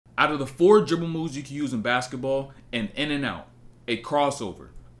Out of the 4 dribble moves you can use in basketball, an in and out, a crossover,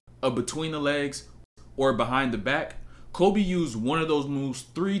 a between the legs, or behind the back, Kobe used one of those moves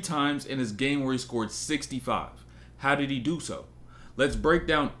 3 times in his game where he scored 65. How did he do so? Let's break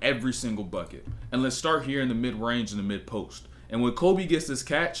down every single bucket. And let's start here in the mid-range and the mid-post. And when Kobe gets this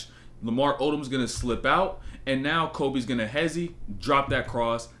catch, Lamar Odom's going to slip out, and now Kobe's going to hezzy, drop that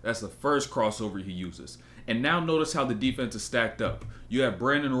cross. That's the first crossover he uses. And now notice how the defense is stacked up. You have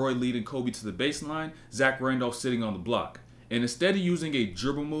Brandon Roy leading Kobe to the baseline, Zach Randolph sitting on the block. And instead of using a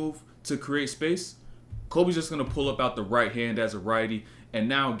dribble move to create space, Kobe's just going to pull up out the right hand as a righty and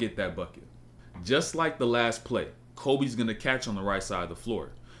now get that bucket. Just like the last play, Kobe's going to catch on the right side of the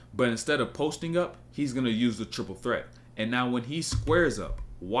floor. But instead of posting up, he's going to use the triple threat. And now when he squares up,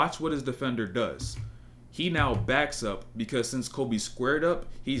 watch what his defender does. He now backs up because since Kobe squared up,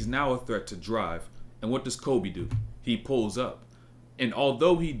 he's now a threat to drive. And what does Kobe do? He pulls up. And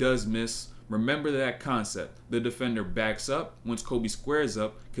although he does miss, remember that concept. The defender backs up once Kobe squares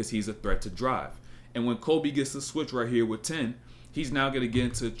up because he's a threat to drive. And when Kobe gets the switch right here with 10, he's now going to get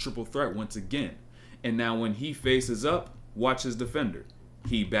into triple threat once again. And now when he faces up, watch his defender.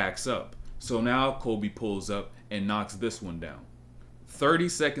 He backs up. So now Kobe pulls up and knocks this one down. 30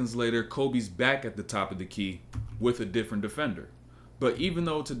 seconds later, Kobe's back at the top of the key with a different defender. But even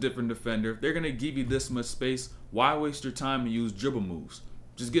though it's a different defender, they're going to give you this much space. Why waste your time and use dribble moves?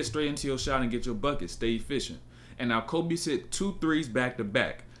 Just get straight into your shot and get your bucket. Stay efficient. And now Kobe's hit 2 threes back to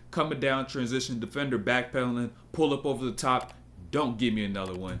back. Coming down, transition, defender backpedaling, pull up over the top. Don't give me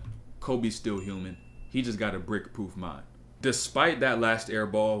another one. Kobe's still human. He just got a brick-proof mind. Despite that last air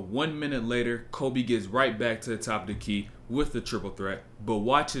ball, 1 minute later, Kobe gets right back to the top of the key with the triple threat. But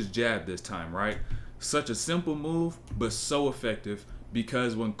watch his jab this time, right? Such a simple move, but so effective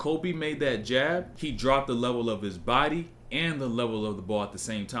because when Kobe made that jab, he dropped the level of his body and the level of the ball at the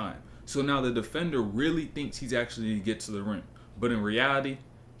same time. So now the defender really thinks he's actually going to get to the rim. But in reality,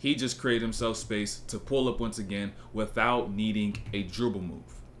 he just created himself space to pull up once again without needing a dribble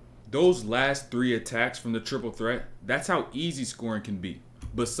move. Those last 3 attacks from the triple threat, that's how easy scoring can be.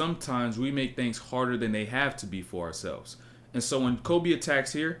 But sometimes we make things harder than they have to be for ourselves. And so when Kobe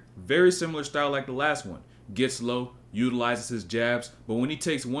attacks here, very similar style like the last one. Gets low, utilizes his jabs, but when he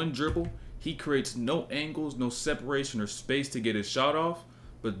takes one dribble, he creates no angles, no separation or space to get his shot off.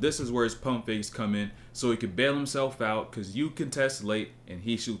 But this is where his pump fakes come in, so he can bail himself out because you contest late and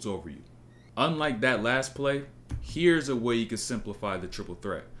he shoots over you. Unlike that last play, here's a way you can simplify the triple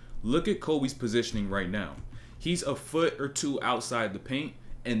threat. Look at Kobe's positioning right now. He's a foot or 2 outside the paint,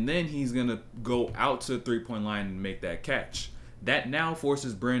 and then he's going to go out to the three-point line and make that catch. That now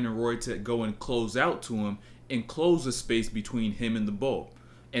forces Brandon Roy to go and close out to him and close the space between him and the ball.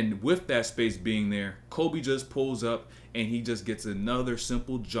 And with that space being there, Kobe just pulls up and he just gets another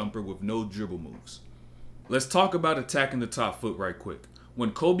simple jumper with no dribble moves. Let's talk about attacking the top foot right quick.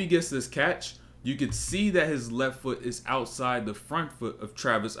 When Kobe gets this catch, you can see that his left foot is outside the front foot of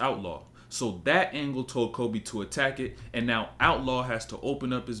Travis Outlaw. So that angle told Kobe to attack it, and now Outlaw has to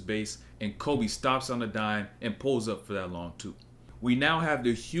open up his base, and Kobe stops on a dime and pulls up for that long two. We now have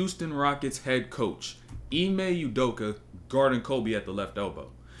the Houston Rockets head coach, Ime Udoka, guarding Kobe at the left elbow.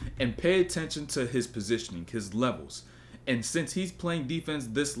 And pay attention to his positioning, his levels. And since he's playing defense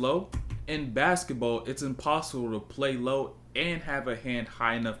this low, in basketball, it's impossible to play low and have a hand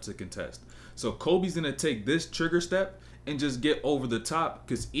high enough to contest. So Kobe's going to take this trigger step and just get over the top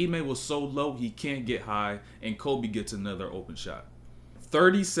because Ime was so low he can't get high, and Kobe gets another open shot.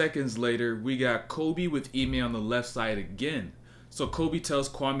 30 seconds later, we got Kobe with Ime on the left side again. So Kobe tells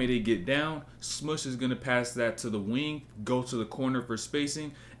Kwame to get down. Smush is going to pass that to the wing, go to the corner for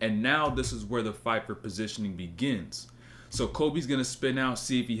spacing, and now this is where the fight for positioning begins. So Kobe's going to spin out,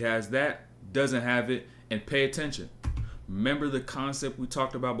 see if he has that, doesn't have it, and pay attention. Remember the concept we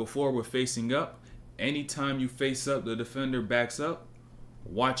talked about before with facing up? Anytime you face up, the defender backs up.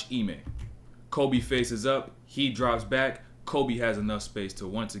 Watch Ime. Kobe faces up, he drops back. Kobe has enough space to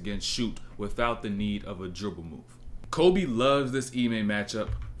once again shoot without the need of a dribble move. Kobe loves this Ime matchup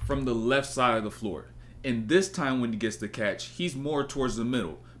from the left side of the floor. And this time when he gets the catch, he's more towards the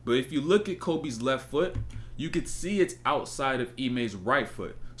middle. But if you look at Kobe's left foot, you could see it's outside of Ime's right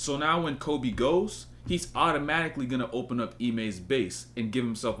foot. So now when Kobe goes, he's automatically going to open up Ime's base and give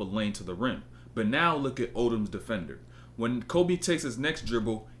himself a lane to the rim. But now look at Odom's defender. When Kobe takes his next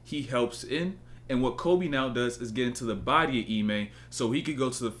dribble, he helps in. And what Kobe now does is get into the body of Ime so he could go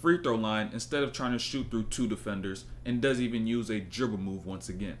to the free throw line instead of trying to shoot through 2 defenders, and does even use a dribble move once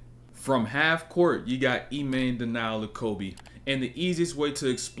again. From half court, you got Ime in denial of Kobe. And the easiest way to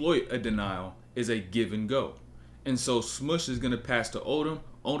exploit a denial is a give and go. And so Smush is going to pass to Odom.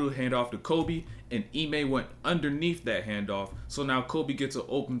 Odo hand off to Kobe, and Ime went underneath that handoff, so now Kobe gets an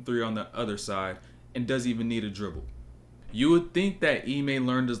open three on the other side and doesn't even need a dribble. You would think that Ime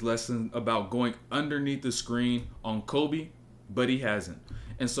learned his lesson about going underneath the screen on Kobe, but he hasn't.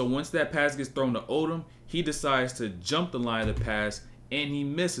 And so once that pass gets thrown to Odom, he decides to jump the line of the pass and he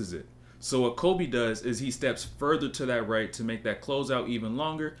misses it. So what Kobe does is he steps further to that right to make that closeout even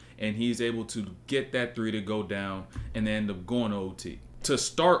longer, and he's able to get that three to go down and then end up going to OT. To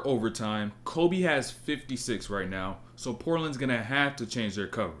start overtime, Kobe has 56 right now, so Portland's going to have to change their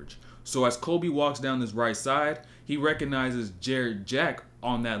coverage. So as Kobe walks down this right side, he recognizes Jared Jack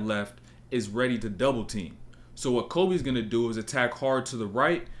on that left is ready to double team. So what Kobe's going to do is attack hard to the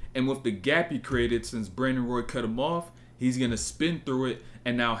right, and with the gap he created since Brandon Roy cut him off, he's going to spin through it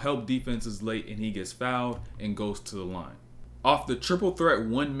and now help defenses late, and he gets fouled and goes to the line. Off the triple threat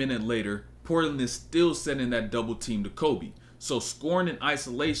 1 minute later, Portland is still sending that double team to Kobe. So scoring in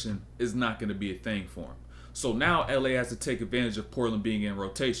isolation is not going to be a thing for him. So now LA has to take advantage of Portland being in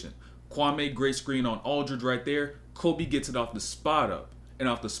rotation. Kwame, great screen on Aldridge right there. Kobe gets it off the spot up. And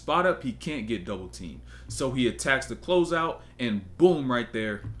off the spot up, he can't get double teamed. So he attacks the closeout, and boom, right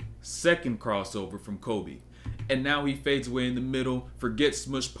there, second crossover from Kobe. And now he fades away in the middle. Forget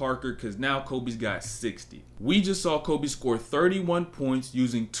Smush Parker, because now Kobe's got 60. We just saw Kobe score 31 points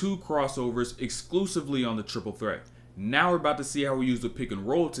using 2 crossovers exclusively on the triple threat. Now we're about to see how we use the pick and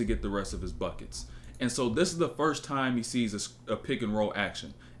roll to get the rest of his buckets. And so this is the first time he sees a pick and roll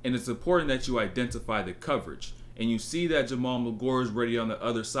action. And it's important that you identify the coverage. And you see that Jamal Magloire is ready on the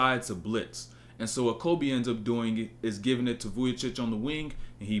other side to blitz. And so what Kobe ends up doing is giving it to Vujicic on the wing,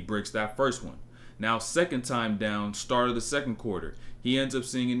 and he breaks that first one. Now, second time down, start of the second quarter, he ends up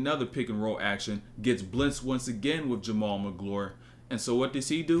seeing another pick and roll action, gets blitzed once again with Jamal Magloire. And so what does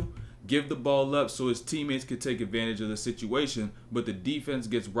he do? Give the ball up so his teammates could take advantage of the situation, but the defense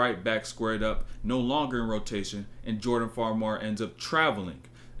gets right back squared up, no longer in rotation, and Jordan Farmar ends up traveling.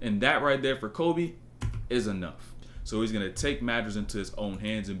 And that right there for Kobe is enough. So he's going to take matters into his own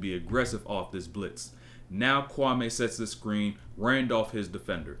hands and be aggressive off this blitz. Now Kwame sets the screen, Randolph his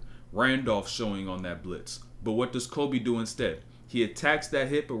defender. Randolph showing on that blitz. But what does Kobe do instead? He attacks that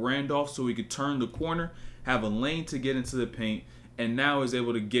hip of Randolph so he could turn the corner, have a lane to get into the paint, and now is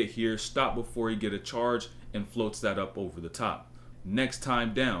able to get here, stop before he get a charge, and floats that up over the top. Next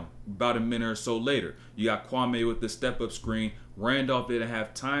time down, about a minute or so later, you got Kwame with the step-up screen. Randolph didn't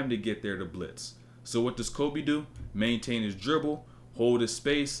have time to get there to blitz. So what does Kobe do? Maintain his dribble, hold his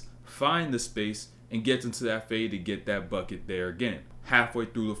space, find the space, and gets into that fade to get that bucket there again, halfway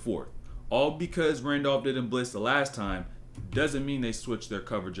through the fourth. All because Randolph didn't blitz the last time doesn't mean they switched their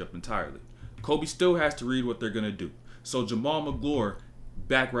coverage up entirely. Kobe still has to read what they're going to do. So Jamal Magloire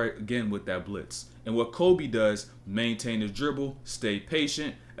back right again with that blitz. And what Kobe does, maintain his dribble, stay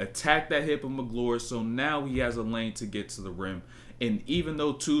patient, attack that hip of Magloire, so now he has a lane to get to the rim. And even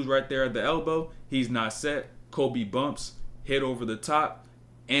though two's right there at the elbow, he's not set. Kobe bumps, hit over the top,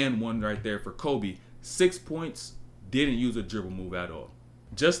 and one right there for Kobe. 6 points, didn't use a dribble move at all.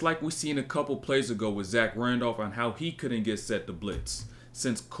 Just like we seen a couple plays ago with Zach Randolph on how he couldn't get set to blitz.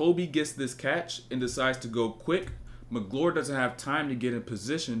 Since Kobe gets this catch and decides to go quick, Magloire doesn't have time to get in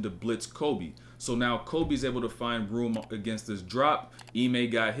position to blitz Kobe. So now Kobe's able to find room against this drop. Ime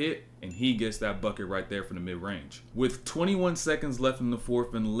got hit, and he gets that bucket right there from the mid-range. With 21 seconds left in the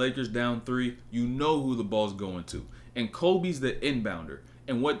fourth and the Lakers down 3, you know who the ball's going to. And Kobe's the inbounder.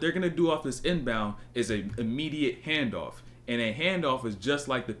 And what they're going to do off this inbound is an immediate handoff. And a handoff is just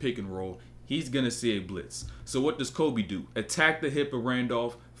like the pick and roll. He's going to see a blitz. So what does Kobe do? Attack the hip of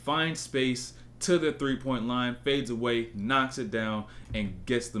Randolph, find space to the three-point line, fades away, knocks it down, and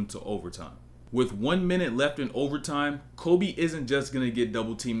gets them to overtime. With 1 minute left in overtime, Kobe isn't just going to get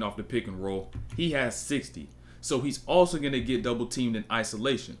double teamed off the pick and roll. He has 60. So he's also going to get double teamed in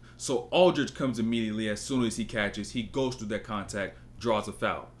isolation. So Aldridge comes immediately as soon as he catches. He goes through that contact, draws a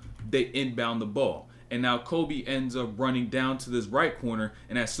foul. They inbound the ball. And now Kobe ends up running down to this right corner.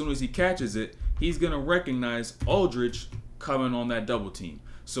 And as soon as he catches it, he's going to recognize Aldridge coming on that double team.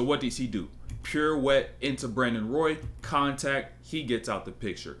 So what does he do? Pirouette into Brandon Roy, contact, he gets out the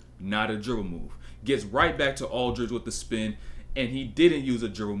picture. Not a dribble move. Gets right back to Aldridge with the spin, and he didn't use a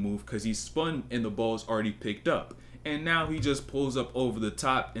dribble move because he spun and the ball's already picked up. And now he just pulls up over the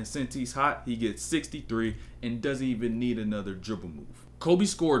top, and since he's hot, he gets 63 and doesn't even need another dribble move. Kobe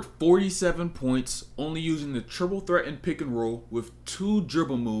scored 47 points, only using the triple threat and pick and roll with 2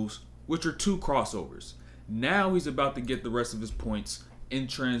 dribble moves, which are 2 crossovers. Now he's about to get the rest of his points in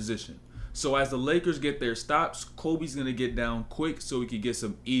transition. So as the Lakers get their stops, Kobe's going to get down quick so he can get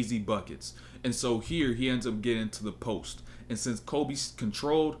some easy buckets. And so here he ends up getting to the post. And since Kobe's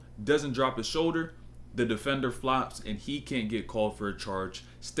controlled, doesn't drop his shoulder, the defender flops and he can't get called for a charge,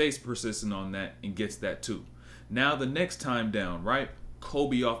 stays persistent on that and gets that too. Now the next time down, right?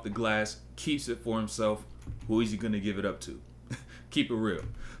 Kobe off the glass, keeps it for himself. Who is he going to give it up to? Keep it real.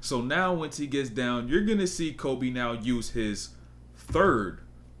 So now once he gets down, you're going to see Kobe now use his third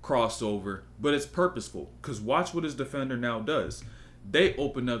crossover, but it's purposeful because watch what his defender now does. They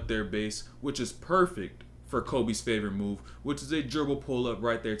open up their base, which is perfect for Kobe's favorite move, which is a dribble pull up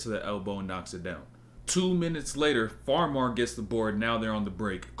right there to the elbow and knocks it down. 2 minutes later, Farmar gets the board. Now they're on the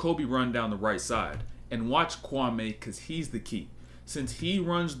break. Kobe run down the right side. And watch Kwame because he's the key. Since he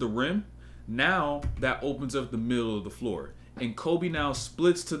runs the rim, now that opens up the middle of the floor. And Kobe now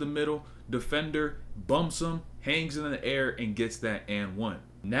splits to the middle. Defender bumps him, hangs in the air, and gets that and one.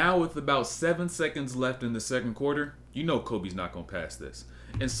 Now with about 7 seconds left in the second quarter, you know Kobe's not going to pass this.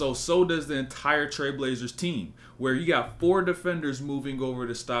 And so does the entire Trailblazers team, where you got 4 defenders moving over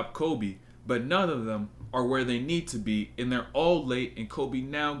to stop Kobe, but none of them are where they need to be, and they're all late, and Kobe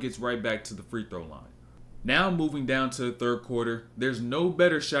now gets right back to the free throw line. Now moving down to the third quarter, there's no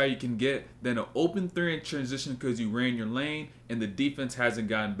better shot you can get than an open 3 in transition because you ran your lane and the defense hasn't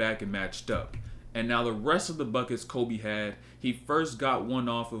gotten back and matched up. And now the rest of the buckets Kobe had, he first got one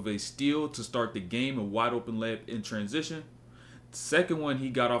off of a steal to start the game, a wide open layup in transition. The second one he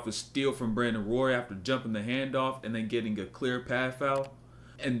got off a steal from Brandon Roy after jumping the handoff and then getting a clear pad foul.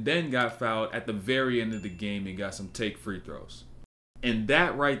 And then got fouled at the very end of the game and got some take free throws. And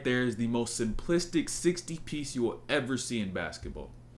that right there is the most simplistic 60 piece you will ever see in basketball.